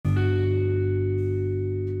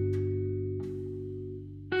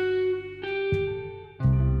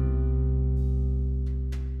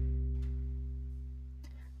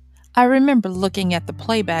I remember looking at the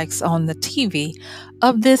playbacks on the TV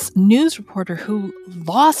of this news reporter who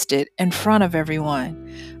lost it in front of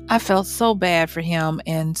everyone. I felt so bad for him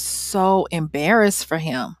and so embarrassed for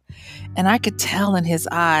him. And I could tell in his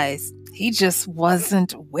eyes, he just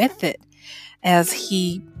wasn't with it, as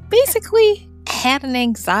he basically had an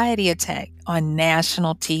anxiety attack on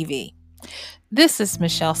national TV. This is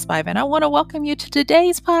Michelle Spiven. I want to welcome you to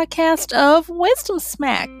today's podcast of Wisdom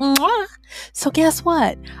Smack. Mwah! So, guess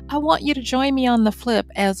what? I want you to join me on the flip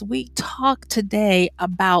as we talk today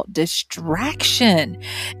about distraction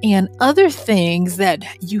and other things that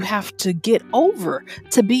you have to get over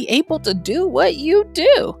to be able to do what you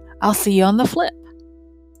do. I'll see you on the flip.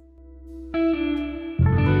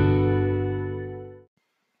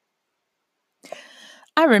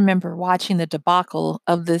 I remember watching the debacle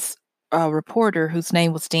of this reporter whose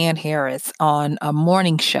name was Dan Harris on a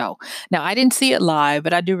morning show. Now, I didn't see it live,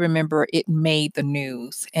 but I do remember it made the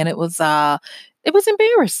news, and it was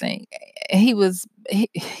embarrassing. He was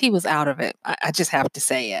out of it. I just have to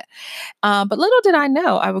say it. But little did I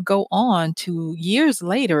know, I would go on to years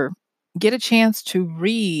later get a chance to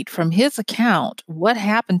read from his account what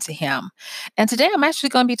happened to him. And today I'm actually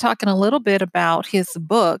going to be talking a little bit about his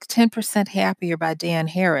book, 10% Happier by Dan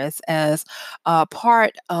Harris, as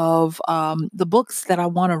part of the books that I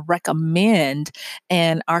want to recommend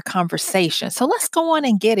in our conversation. So let's go on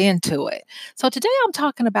and get into it. So today I'm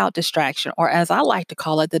talking about distraction, or as I like to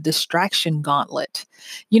call it, the distraction gauntlet.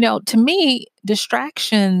 To me,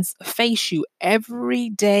 distractions face you every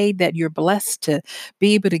day that you're blessed to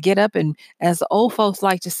be able to get up and, as the old folks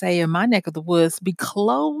like to say in my neck of the woods, be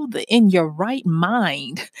clothed in your right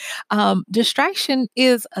mind. Distraction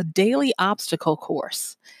is a daily obstacle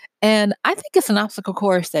course. And I think it's an obstacle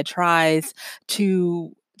course that tries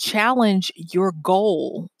to challenge your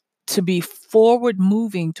goal to be forward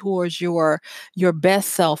moving towards your best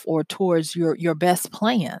self or towards your best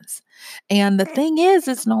plans. And the thing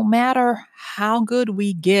is no matter how good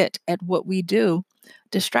we get at what we do,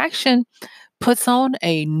 distraction puts on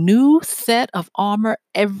a new set of armor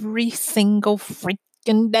every single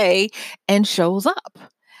freaking day and shows up.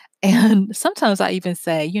 And sometimes I even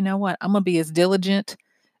say, you know what? I'm going to be as diligent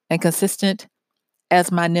and consistent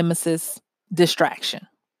as my nemesis, distraction.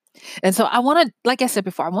 And so I want to, like I said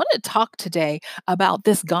before, I want to talk today about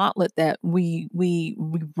this gauntlet that we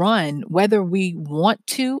run, whether we want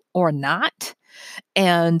to or not.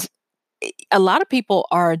 And a lot of people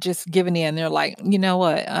are just giving in. They're like, you know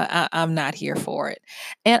what, I'm not here for it.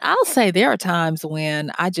 And I'll say there are times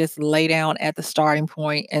when I just lay down at the starting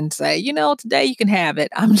point and say, today you can have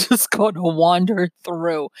it. I'm just going to wander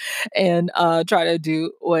through and try to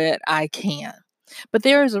do what I can. But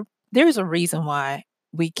there's a reason why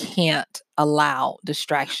we can't allow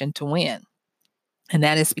distraction to win. And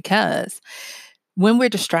that is because when we're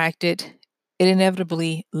distracted, it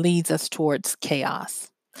inevitably leads us towards chaos.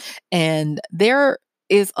 And there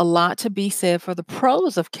is a lot to be said for the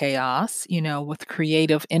pros of chaos, with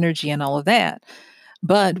creative energy and all of that.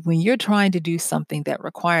 But when you're trying to do something that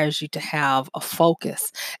requires you to have a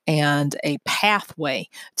focus and a pathway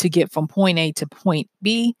to get from point A to point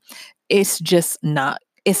B, it's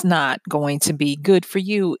not going to be good for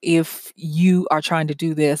you if you are trying to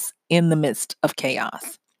do this in the midst of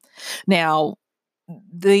chaos. Now,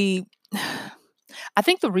 the I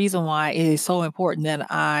think the reason why it is so important that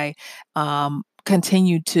I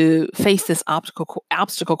continue to face this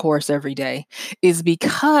obstacle course every day is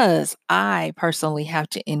because I personally have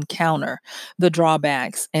to encounter the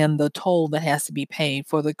drawbacks and the toll that has to be paid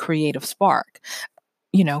for the creative spark.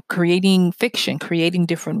 Creating fiction, creating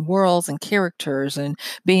different worlds and characters, and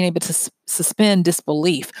being able to suspend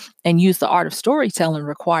disbelief and use the art of storytelling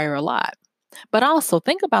require a lot. But also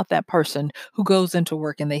think about that person who goes into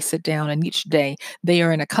work and they sit down and each day they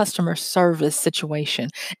are in a customer service situation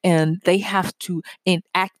and they have to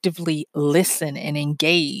actively listen and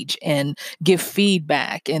engage and give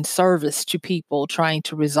feedback and service to people trying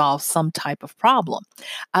to resolve some type of problem.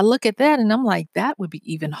 I look at that and I'm like, that would be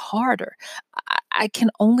even harder. I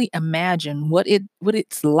can only imagine what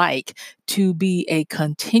it's like to be a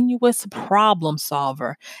continuous problem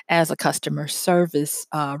solver as a customer service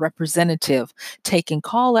representative, taking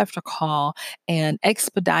call after call and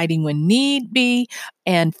expediting when need be,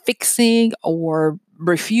 and fixing or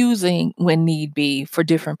refusing when need be for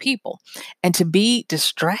different people. And to be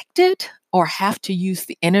distracted or have to use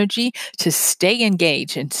the energy to stay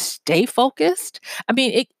engaged and stay focused. I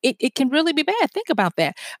mean, it can really be bad. Think about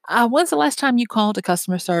that. When's the last time you called a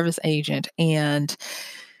customer service agent and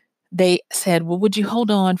they said, well, would you hold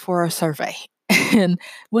on for a survey? And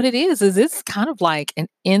what it is it's kind of like an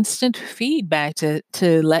instant feedback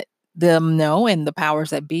to let them know, and the powers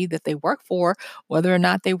that be that they work for, whether or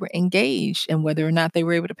not they were engaged and whether or not they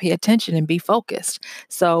were able to pay attention and be focused.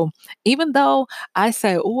 So even though I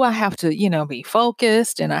say, oh, I have to, be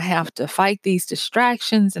focused and I have to fight these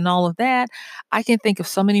distractions and all of that, I can think of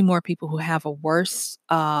so many more people who have a worse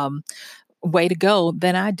way to go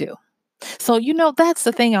than I do. So, that's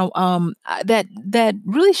the thing that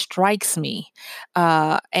really strikes me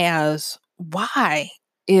as why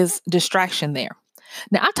is distraction there?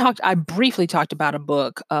 Now, I briefly talked about a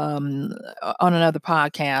book on another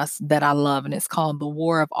podcast that I love, and it's called The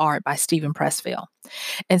War of Art by Stephen Pressfield.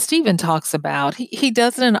 And Stephen talks about, he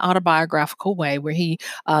does it in an autobiographical way where he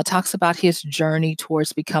talks about his journey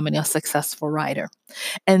towards becoming a successful writer.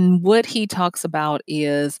 And what he talks about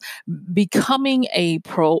is becoming a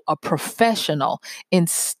professional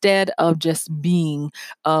instead of just being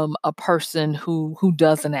a person who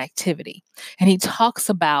does an activity. And he talks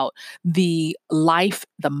about the life,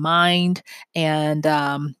 the mind, and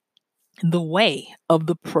the way of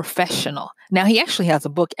the professional. Now, he actually has a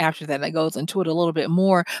book after that that goes into it a little bit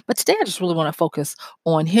more, but today I just really want to focus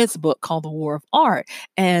on his book called The War of Art.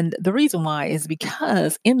 And the reason why is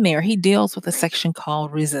because in there he deals with a section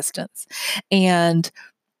called resistance. And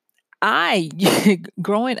I,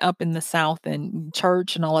 growing up in the South and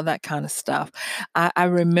church and all of that kind of stuff, I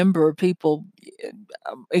remember people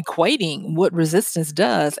equating what resistance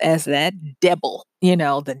does as that devil.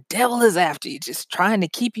 The devil is after you, just trying to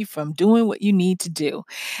keep you from doing what you need to do.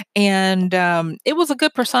 And it was a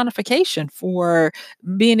good personification for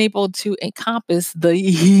being able to encompass the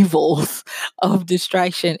evils of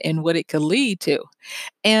distraction and what it could lead to.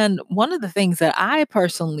 And one of the things that I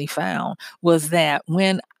personally found was that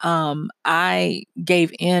when I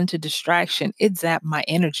gave in to distraction, it zapped my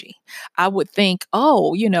energy. I would think,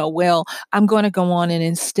 oh, well, I'm going to go on and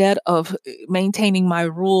instead of maintaining my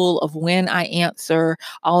rule of when I answer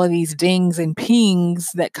all of these dings and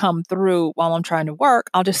pings that come through while I'm trying to work,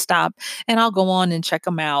 I'll just stop and I'll go on and check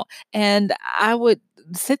them out. And I would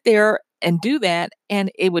sit there and do that,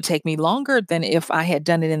 and it would take me longer than if I had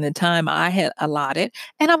done it in the time I had allotted,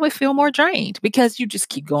 and I would feel more drained because you just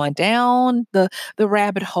keep going down the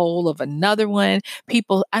rabbit hole of another one.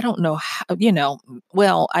 People, I don't know how,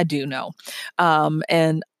 well, I do know.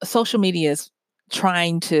 And social media is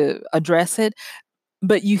trying to address it,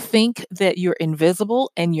 but you think that you're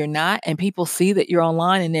invisible and you're not, and people see that you're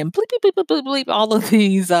online, and then bleep, bleep, bleep, bleep, bleep, all of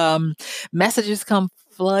these messages come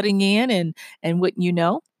flooding in, and what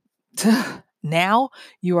now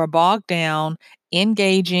you are bogged down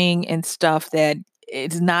engaging in stuff that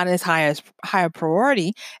it's not as high a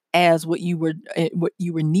priority as what you were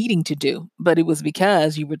needing to do, but it was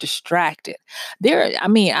because you were distracted. I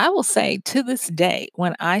mean, I will say to this day,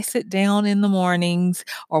 when I sit down in the mornings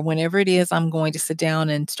or whenever it is I'm going to sit down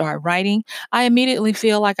and start writing, I immediately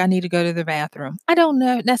feel like I need to go to the bathroom. I don't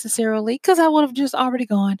know necessarily because I would have just already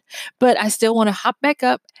gone, but I still want to hop back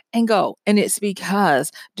up and go. And it's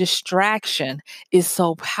because distraction is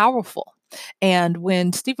so powerful. And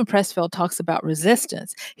when Stephen Pressfield talks about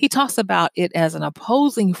resistance, he talks about it as an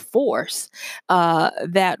opposing force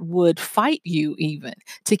that would fight you even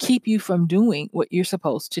to keep you from doing what you're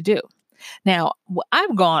supposed to do. Now,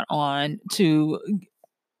 I've gone on to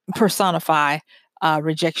personify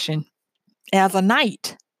rejection as a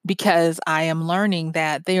knight because I am learning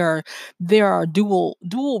that there are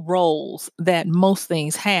dual roles that most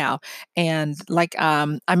things have, and like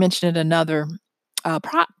I mentioned in another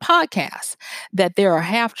podcast that there are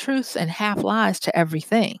half truths and half lies to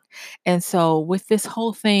everything. And so with this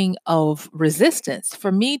whole thing of resistance,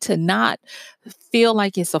 for me to not feel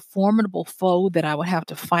like it's a formidable foe that I would have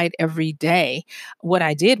to fight every day, what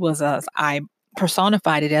I did was I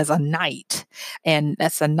personified it as a knight, and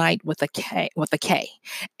that's a knight with a K.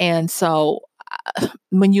 And so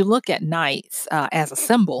when you look at knights as a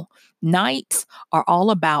symbol, knights are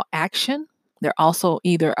all about action. They're also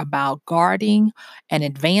either about guarding and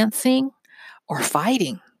advancing or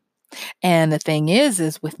fighting. And the thing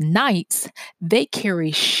is with knights, they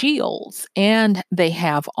carry shields and they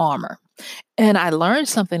have armor. And I learned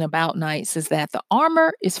something about knights is that the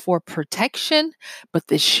armor is for protection, but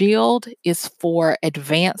the shield is for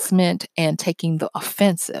advancement and taking the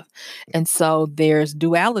offensive. And so there's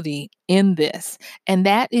duality in this. And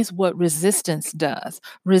that is what resistance does.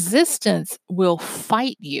 Resistance will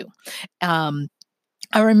fight you. Um,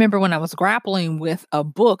 I remember when I was grappling with a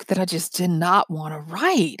book that I just did not want to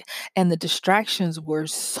write, and the distractions were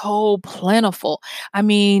so plentiful. I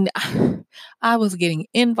mean, I was getting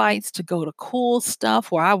invites to go to cool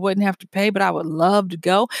stuff where I wouldn't have to pay, but I would love to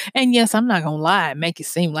go. And yes, I'm not going to lie and make it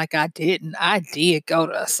seem like I didn't. I did go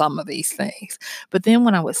to some of these things. But then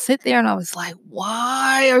when I would sit there and I was like,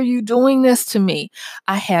 why are you doing this to me?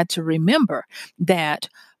 I had to remember that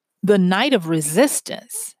the night of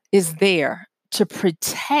resistance is there to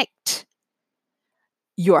protect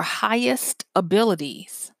your highest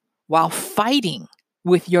abilities while fighting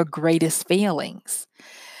with your greatest failings.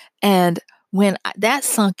 And when that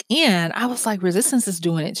sunk in, I was like, resistance is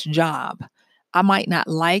doing its job. I might not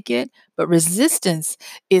like it, but resistance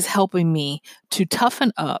is helping me to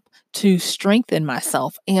toughen up, to strengthen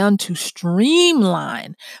myself, and to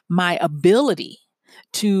streamline my ability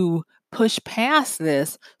to push past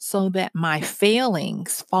this so that my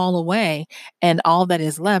failings fall away and all that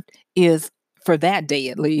is left is, for that day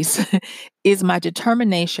at least, is my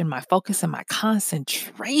determination, my focus, and my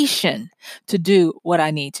concentration to do what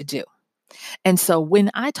I need to do. And so when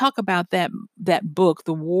I talk about that book,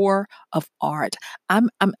 The War of Art, I'm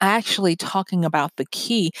actually talking about the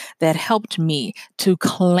key that helped me to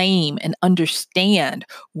claim and understand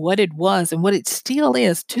what it was and what it still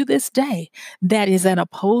is to this day that is an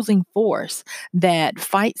opposing force that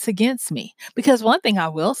fights against me. Because one thing I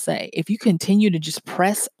will say, if you continue to just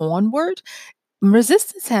press onward,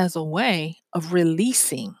 resistance has a way of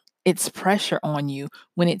releasing its pressure on you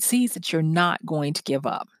when it sees that you're not going to give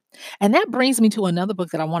up. And that brings me to another book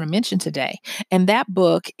that I want to mention today. And that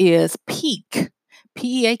book is Peak,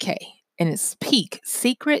 Peak. And it's Peak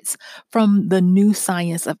Secrets from the New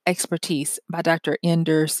Science of Expertise by Dr.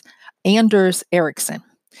 Anders Ericsson.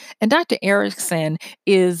 And Dr. Erickson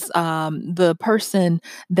is the person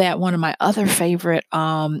that one of my other favorite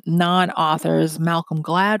non-authors, Malcolm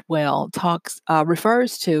Gladwell,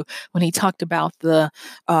 refers to when he talked about the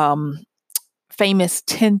um, famous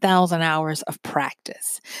 10,000 hours of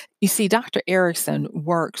practice. You see, Dr. Erickson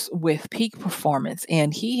works with peak performance,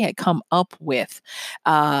 and he had come up with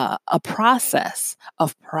a process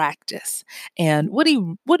of practice. And what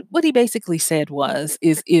he basically said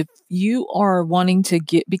is if you are wanting to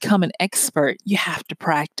become an expert, you have to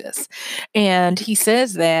practice. And he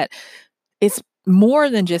says that it's more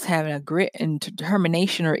than just having a grit and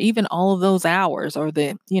determination, or even all of those hours, or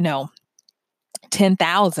the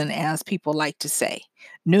 10,000 as people like to say.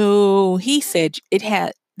 No, he said it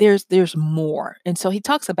had there's more. And so he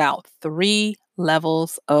talks about 3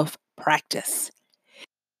 levels of practice.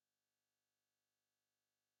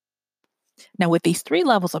 Now with these 3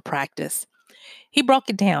 levels of practice, he broke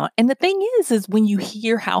it down. And the thing is when you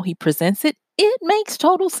hear how he presents it, it makes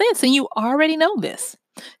total sense and you already know this.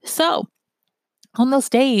 So, on those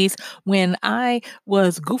days when I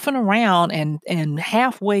was goofing around and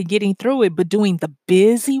halfway getting through it, but doing the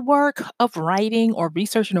busy work of writing or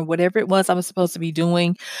researching or whatever it was I was supposed to be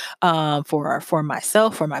doing for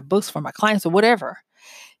myself, for my books, for my clients, or whatever,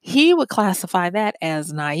 he would classify that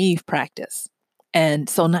as naive practice. And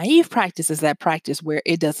so, naive practice is that practice where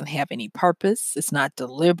it doesn't have any purpose, it's not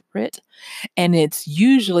deliberate, and it's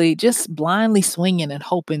usually just blindly swinging and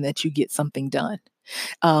hoping that you get something done.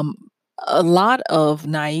 Um, a lot of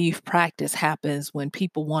naive practice happens when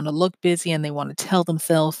people want to look busy and they want to tell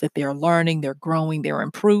themselves that they're learning, they're growing, they're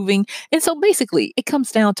improving. And so basically, it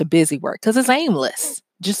comes down to busy work because it's aimless.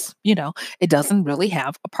 Just, it doesn't really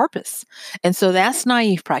have a purpose. And so that's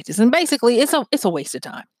naive practice. And basically, it's a waste of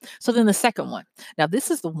time. So then the second one. Now,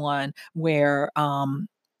 this is the one where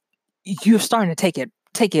you're starting to take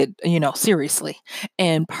it seriously.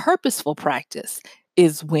 And purposeful practice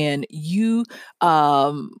is when you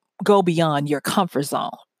go beyond your comfort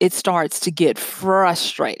zone. It starts to get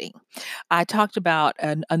frustrating. I talked about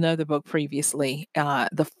another book previously,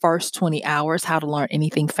 The First 20 Hours, How to Learn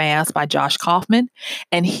Anything Fast by Josh Kaufman.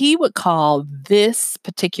 And he would call this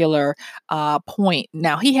particular point.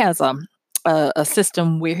 Now, he has a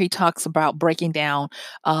system where he talks about breaking down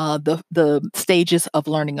the stages of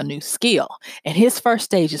learning a new skill. And his first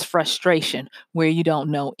stage is frustration, where you don't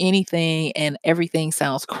know anything and everything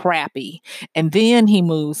sounds crappy. And then he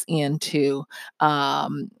moves into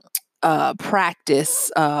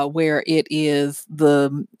practice where it is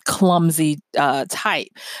the clumsy type,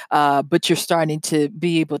 but you're starting to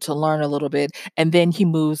be able to learn a little bit. And then he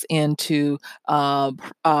moves into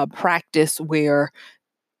practice where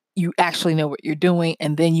you actually know what you're doing,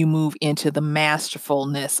 and then you move into the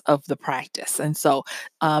masterfulness of the practice. And so,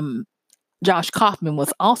 um, Josh Kaufman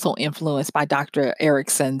was also influenced by Dr.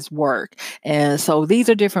 Erickson's work. And so these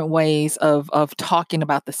are different ways of talking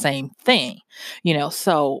about the same thing.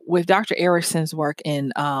 So with Dr. Erickson's work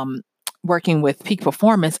in working with peak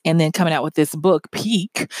performance and then coming out with this book,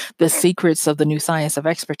 Peak: The Secrets of the New Science of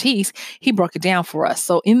Expertise, he broke it down for us.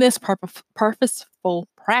 So in this purposeful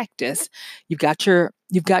practice, you've got your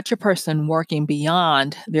person working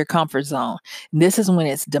beyond their comfort zone. And this is when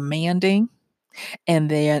it's demanding,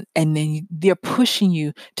 and then they're pushing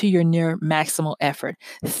you to your near maximal effort.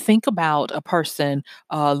 Think about a person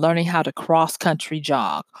learning how to cross country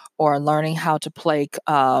jog, or learning how to play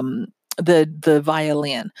the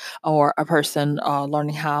violin, or a person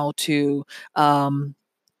learning how to um,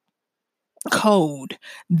 code.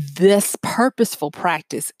 This purposeful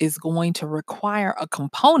practice is going to require a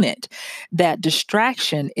component that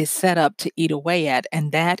distraction is set up to eat away at,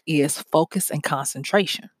 and that is focus and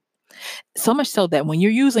concentration. So much so that when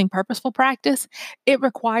you're using purposeful practice, it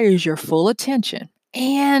requires your full attention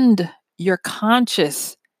and your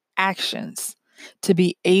conscious actions to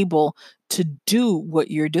be able to do what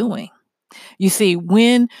you're doing. You see,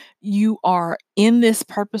 when you are in this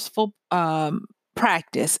purposeful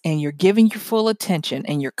practice and you're giving your full attention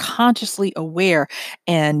and you're consciously aware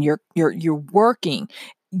and you're working,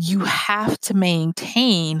 you have to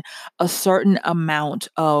maintain a certain amount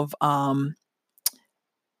of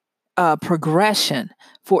progression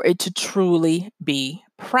for it to truly be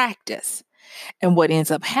practice. And what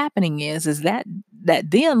ends up happening is that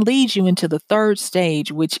then leads you into the third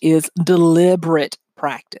stage, which is deliberate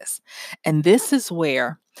practice. And this is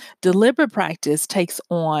where deliberate practice takes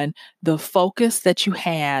on the focus that you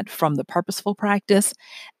had from the purposeful practice,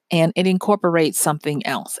 and it incorporates something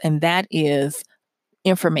else, and that is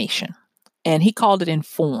information. And he called it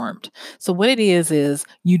informed. So what it is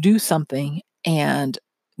you do something, and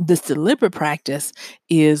this deliberate practice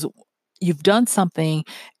is you've done something,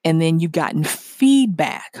 and then you've gotten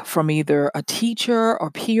feedback from either a teacher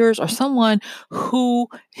or peers or someone who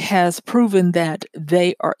has proven that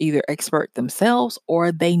they are either expert themselves,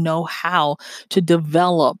 or they know how to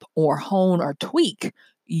develop or hone or tweak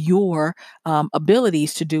your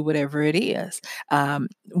abilities to do whatever it is.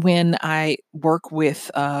 When I work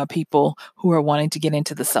with people who are wanting to get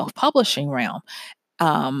into the self-publishing realm,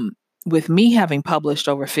 um, with me having published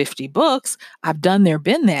over 50 books, I've done there,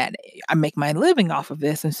 been that. I make my living off of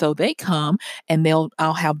this. And so they come, and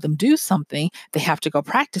I'll have them do something. They have to go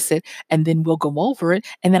practice it, and then we'll go over it.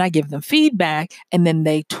 And then I give them feedback, and then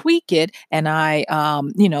they tweak it. And I,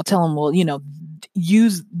 tell them, well,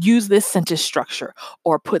 use this sentence structure,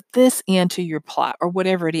 or put this into your plot, or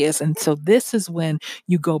whatever it is. And so this is when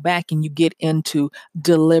you go back and you get into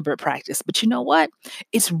deliberate practice. But you know what?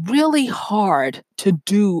 It's really hard to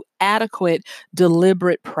do adequate,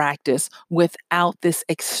 deliberate practice without this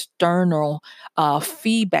external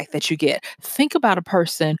feedback that you get. Think about a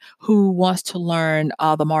person who wants to learn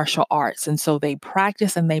the martial arts, and so they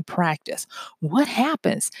practice and they practice. What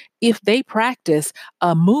happens if they practice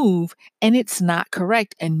a move and it's not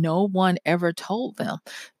correct, and no one ever told them?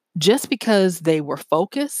 Just because they were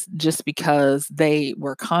focused, just because they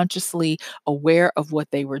were consciously aware of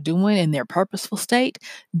what they were doing in their purposeful state,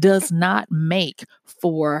 does not make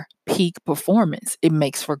for peak performance. It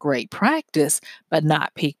makes for great practice, but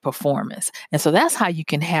not peak performance. And so that's how you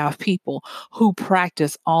can have people who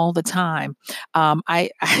practice all the time. I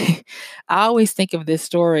always think of this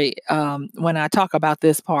story when I talk about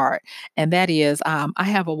this part, and that is I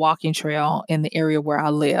have a walking trail in the area where I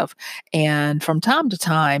live, and from time to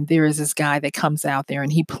time, there is this guy that comes out there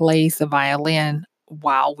and he plays the violin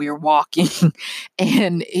while we're walking.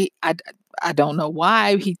 and I don't know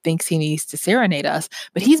why he thinks he needs to serenade us,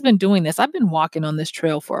 but he's been doing this. I've been walking on this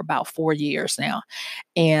trail for about 4 years now.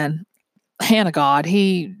 And Hannah God,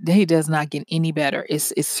 he does not get any better.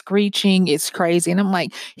 It's screeching, it's crazy. And I'm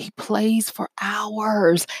like, he plays for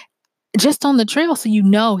hours just on the trail,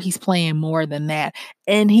 so he's playing more than that,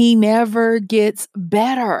 and he never gets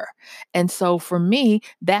better. And so for me,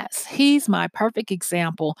 he's my perfect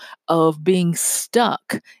example of being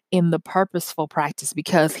stuck in the purposeful practice,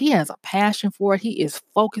 because he has a passion for it, he is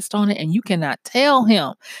focused on it, and you cannot tell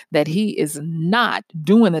him that he is not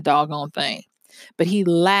doing the doggone thing. But he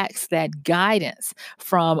lacks that guidance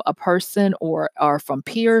from a person, or from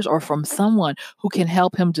peers, or from someone who can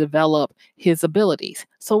help him develop his abilities.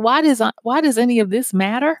 So why does any of this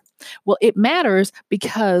matter? Well, it matters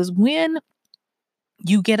because when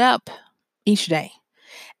you get up each day,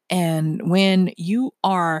 and when you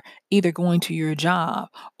are either going to your job,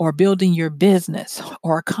 or building your business,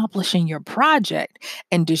 or accomplishing your project,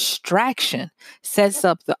 and distraction sets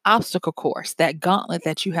up the obstacle course, that gauntlet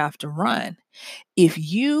that you have to run, if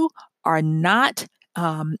you are not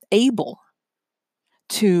able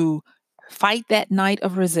to fight that night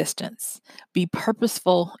of resistance, be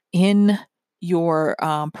purposeful in your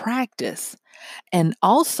practice, and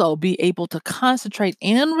also be able to concentrate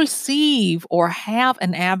and receive or have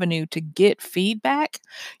an avenue to get feedback,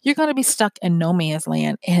 you're going to be stuck in no man's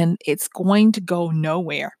land and it's going to go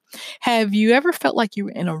nowhere. Have you ever felt like you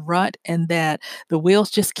were in a rut and that the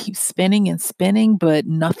wheels just keep spinning and spinning, but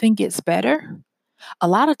nothing gets better? A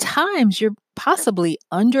lot of times you're possibly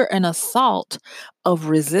under an assault of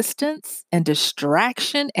resistance and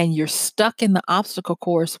distraction, and you're stuck in the obstacle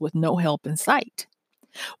course with no help in sight.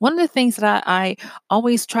 One of the things that I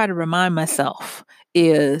always try to remind myself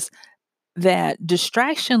is that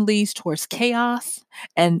distraction leads towards chaos,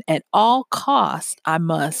 and at all costs, I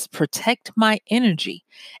must protect my energy.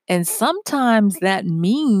 And sometimes that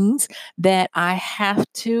means that I have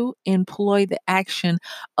to employ the action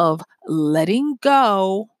of letting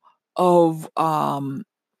go of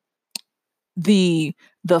the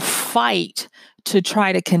fight to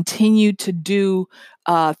try to continue to do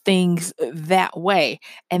things that way,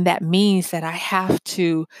 and that means that I have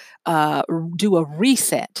to do a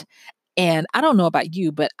reset. And I don't know about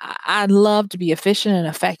you, but I love to be efficient and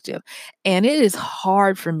effective. And it is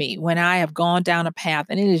hard for me when I have gone down a path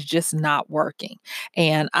and it is just not working.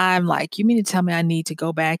 And I'm like, you mean to tell me I need to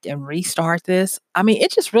go back and restart this? I mean,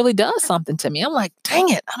 it just really does something to me. I'm like, dang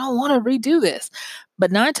it, I don't want to redo this.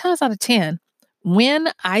 But nine times out of 10, when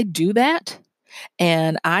I do that,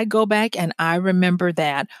 and I go back and I remember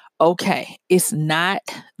that, okay, it's not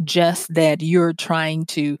just that you're trying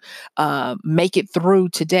to make it through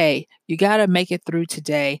today. You got to make it through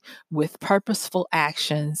today with purposeful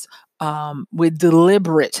actions. With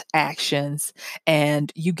deliberate actions,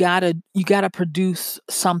 and you gotta produce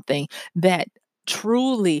something that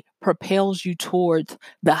truly propels you towards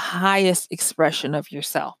the highest expression of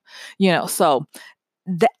yourself. So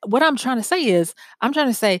that what I'm trying to say is, I'm trying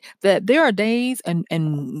to say that there are days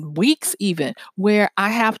and weeks even where I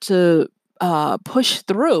have to push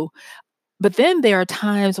through, but then there are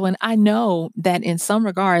times when I know that in some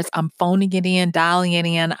regards, I'm phoning it in, dialing it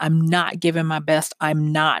in. I'm not giving my best.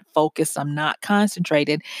 I'm not focused. I'm not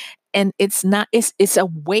concentrated. And it's not, it's a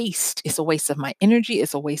waste. It's a waste of my energy.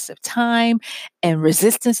 It's a waste of time. And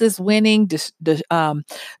resistance is winning. The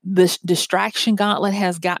distraction gauntlet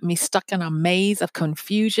has got me stuck in a maze of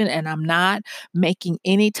confusion, and I'm not making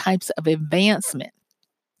any types of advancement.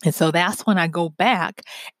 And so that's when I go back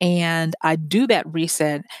and I do that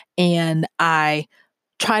reset, and I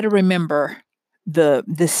try to remember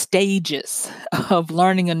the stages of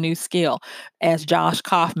learning a new skill. As Josh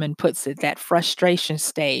Kaufman puts it, that frustration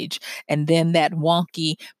stage, and then that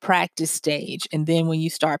wonky practice stage, and then when you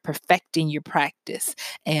start perfecting your practice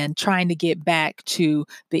and trying to get back to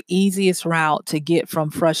the easiest route to get from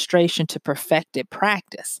frustration to perfected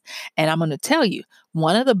practice. And I'm going to tell you,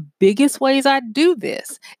 one of the biggest ways I do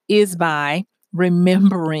this is by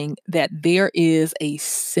remembering that there is a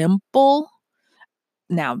simple,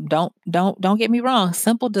 now, don't get me wrong,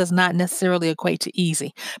 simple does not necessarily equate to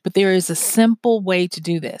easy, but there is a simple way to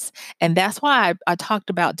do this. And that's why I talked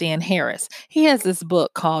about Dan Harris. He has this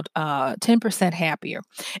book called 10% Happier.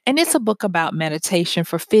 And it's a book about meditation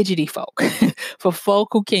for fidgety folk, for folk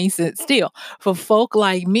who can't sit still, for folk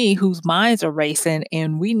like me whose minds are racing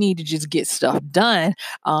and we need to just get stuff done.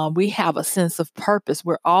 We have a sense of purpose.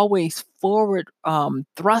 We're always forward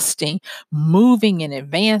thrusting, moving and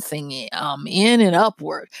advancing in and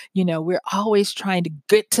upward. We're always trying to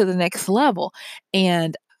get to the next level.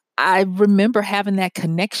 And I remember having that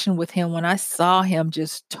connection with him when I saw him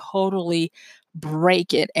just totally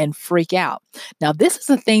break it and freak out. Now, this is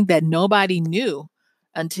a thing that nobody knew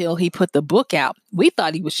until he put the book out. We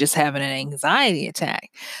thought he was just having an anxiety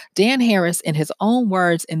attack. Dan Harris, in his own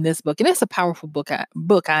words in this book, and it's a powerful book,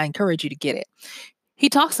 I encourage you to get it. He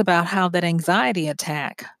talks about how that anxiety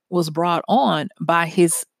attack was brought on by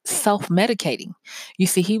his self-medicating. You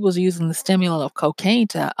see, he was using the stimulant of cocaine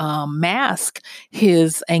to mask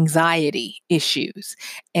his anxiety issues.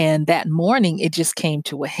 And that morning, it just came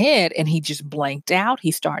to a head and he just blanked out. He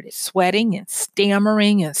started sweating and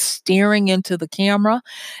stammering and staring into the camera.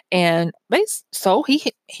 And so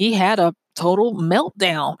he had a total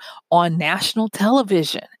meltdown on national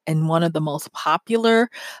television in one of the most popular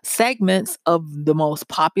segments of the most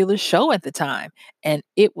popular show at the time. And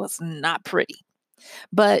it was not pretty.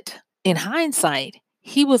 But in hindsight,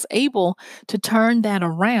 he was able to turn that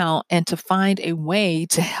around and to find a way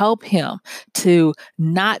to help him to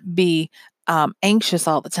not be anxious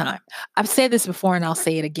all the time. I've said this before and I'll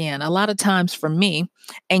say it again. A lot of times for me,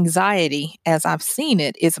 anxiety, as I've seen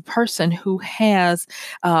it, is a person who has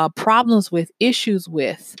problems with issues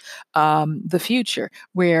with the future,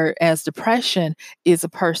 whereas depression is a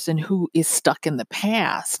person who is stuck in the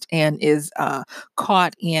past and is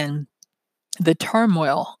caught in the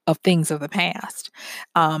turmoil of things of the past.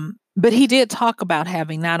 But he did talk about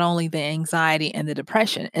having not only the anxiety and the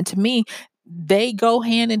depression. And to me, they go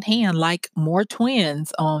hand in hand like more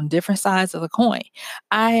twins on different sides of the coin.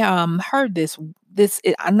 I heard this.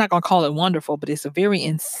 I'm not going to call it wonderful, but it's a very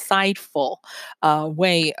insightful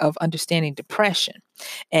way of understanding depression.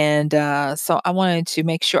 And so I wanted to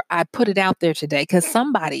make sure I put it out there today because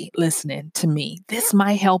somebody listening to me, this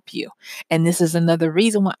might help you. And this is another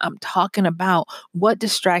reason why I'm talking about what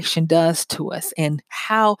distraction does to us and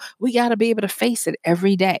how we got to be able to face it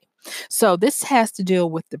every day. So this has to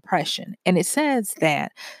deal with depression. And it says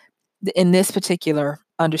that in this particular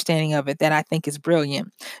understanding of it that I think is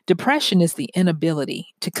brilliant, depression is the inability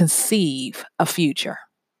to conceive a future.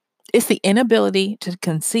 It's the inability to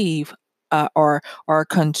conceive or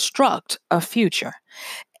construct a future.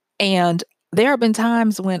 And there have been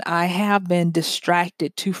times when I have been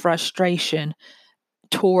distracted to frustration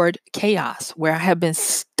toward chaos, where I have been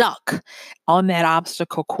stuck on that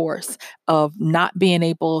obstacle course of not being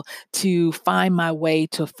able to find my way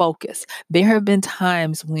to focus. There have been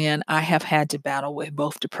times when I have had to battle with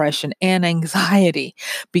both depression and anxiety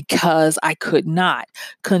because I could not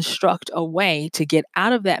construct a way to get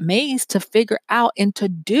out of that maze to figure out and to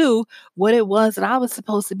do what it was that I was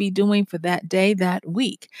supposed to be doing for that day, that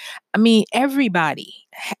week. I mean, everybody,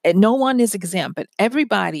 no one is exempt, but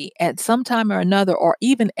everybody at some time or another, or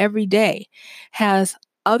even every day, has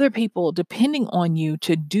other people depending on you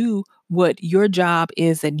to do what your job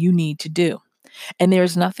is that you need to do. And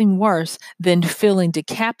there's nothing worse than feeling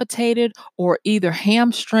decapitated or either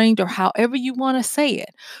hamstringed or however you want to say it,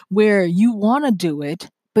 where you want to do it,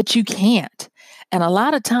 but you can't. And a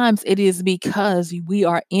lot of times it is because we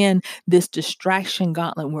are in this distraction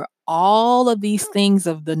gauntlet where all of these things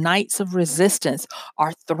of the knights of resistance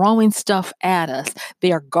are throwing stuff at us.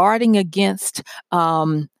 They are guarding against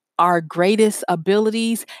our greatest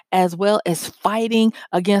abilities as well as fighting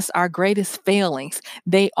against our greatest failings.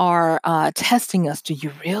 They are testing us. Do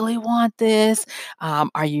you really want this?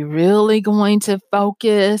 Are you really going to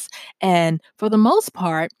focus? And for the most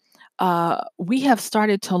part, we have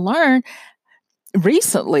started to learn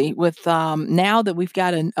recently with now that we've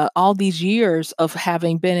got all these years of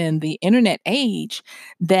having been in the internet age,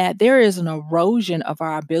 that there is an erosion of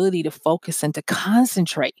our ability to focus and to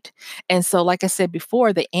concentrate. And so, like I said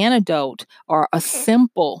before, the antidote or a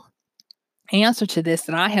simple answer to this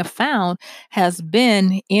that I have found has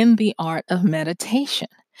been in the art of meditation.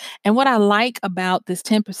 And what I like about this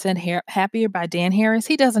 10% Happier by Dan Harris,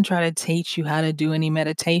 he doesn't try to teach you how to do any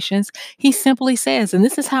meditations. He simply says, and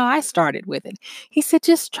this is how I started with it. He said,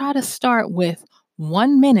 just try to start with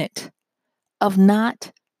 1 minute of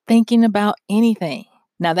not thinking about anything.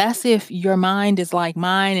 Now, that's if your mind is like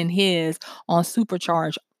mine and his on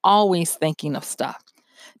supercharge, always thinking of stuff.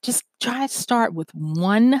 Just try to start with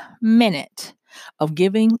 1 minute of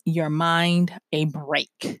giving your mind a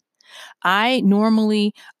break. I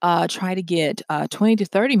normally try to get 20 to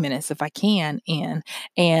 30 minutes if I can in,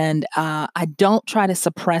 and I don't try to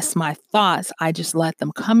suppress my thoughts. I just let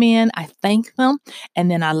them come in, I thank them, and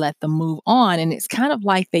then I let them move on. And it's kind of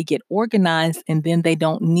like they get organized and then they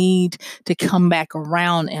don't need to come back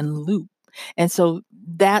around and loop. And so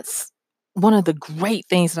that's one of the great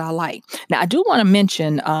things that I like. Now, I do want to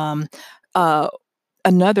mention uh,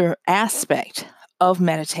 another aspect of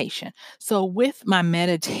meditation. So, with my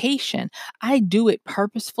meditation, I do it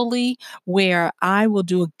purposefully where I will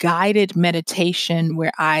do a guided meditation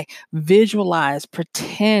where I visualize,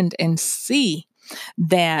 pretend, and see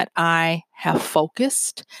that I have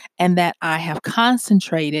focused and that I have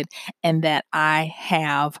concentrated and that I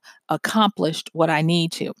have accomplished what I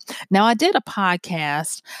need to. Now, I did a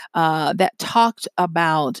podcast that talked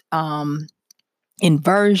about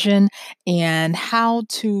inversion and how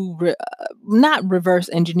to not reverse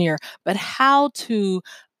engineer, but how to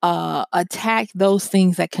attack those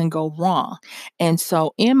things that can go wrong. And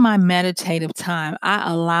so in my meditative time,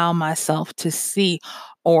 I allow myself to see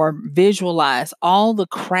or visualize all the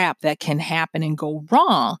crap that can happen and go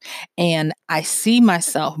wrong. And I see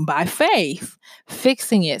myself by faith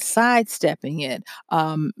fixing it, sidestepping it,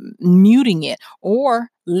 muting it, or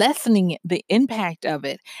lessening the impact of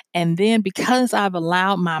it. And then because I've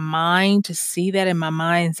allowed my mind to see that in my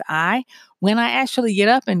mind's eye, when I actually get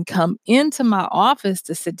up and come into my office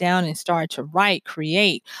to sit down and start to write,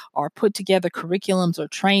 create, or put together curriculums or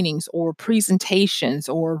trainings or presentations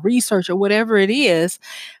or research or whatever it is,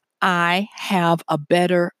 I have a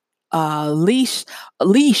better leash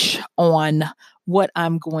on what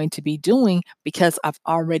I'm going to be doing because I've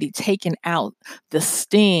already taken out the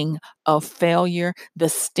sting of failure, the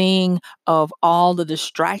sting of all the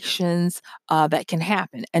distractions that can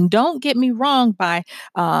happen. And don't get me wrong by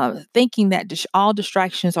thinking that all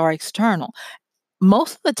distractions are external.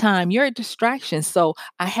 Most of the time you're a distraction. So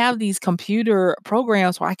I have these computer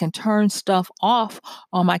programs where I can turn stuff off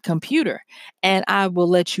on my computer. And I will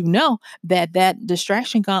let you know that that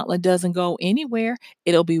distraction gauntlet doesn't go anywhere.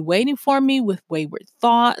 It'll be waiting for me with wayward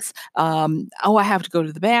thoughts. Oh, I have to go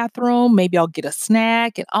to the bathroom. Maybe I'll get a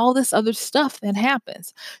snack and all this other stuff that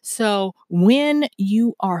happens. So when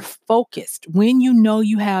you are focused, when you know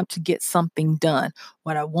you have to get something done,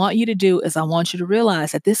 what I want you to do is I want you to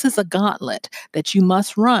realize that this is a gauntlet that you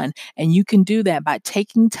must run. And you can do that by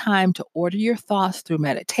taking time to order your thoughts through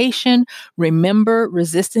meditation. Remember,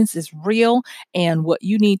 resistance is real. And what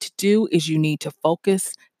you need to do is you need to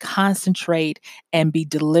focus, concentrate, and be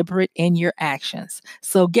deliberate in your actions.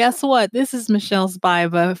 So, guess what? This is Michelle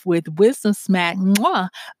Spiva with Wisdom Smack. Mwah!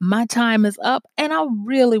 My time is up, and I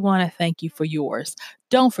really want to thank you for yours.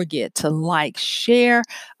 Don't forget to like, share,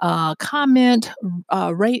 comment,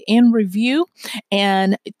 rate, and review.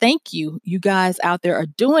 And thank you. You guys out there are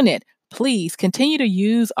doing it. Please continue to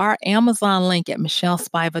use our Amazon link at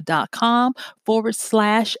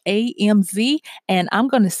michellespiva.com/AMZ. And I'm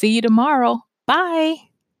going to see you tomorrow. Bye.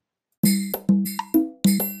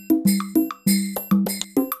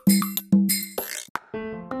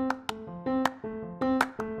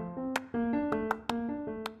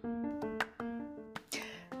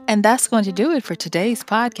 And that's going to do it for today's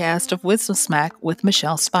podcast of Wisdom Smack with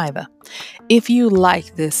Michelle Spiva. If you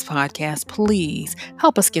like this podcast, please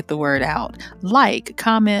help us get the word out. Like,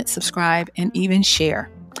 comment, subscribe, and even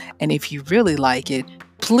share. And if you really like it,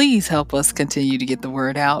 please help us continue to get the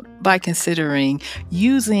word out by considering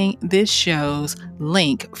using this show's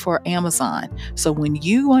link for Amazon. So when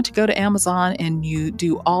you want to go to Amazon and you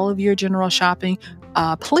do all of your general shopping,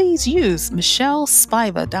 please use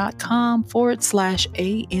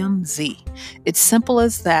michellespiva.com/AMZ. It's simple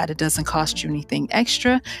as that. It doesn't cost you anything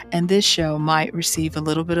extra, and this show might receive a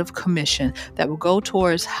little bit of commission that will go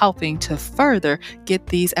towards helping to further get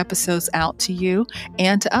these episodes out to you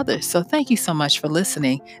and to others. So thank you so much for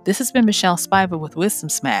listening. This has been Michelle Spiva with Wisdom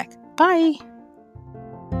Smack. Bye.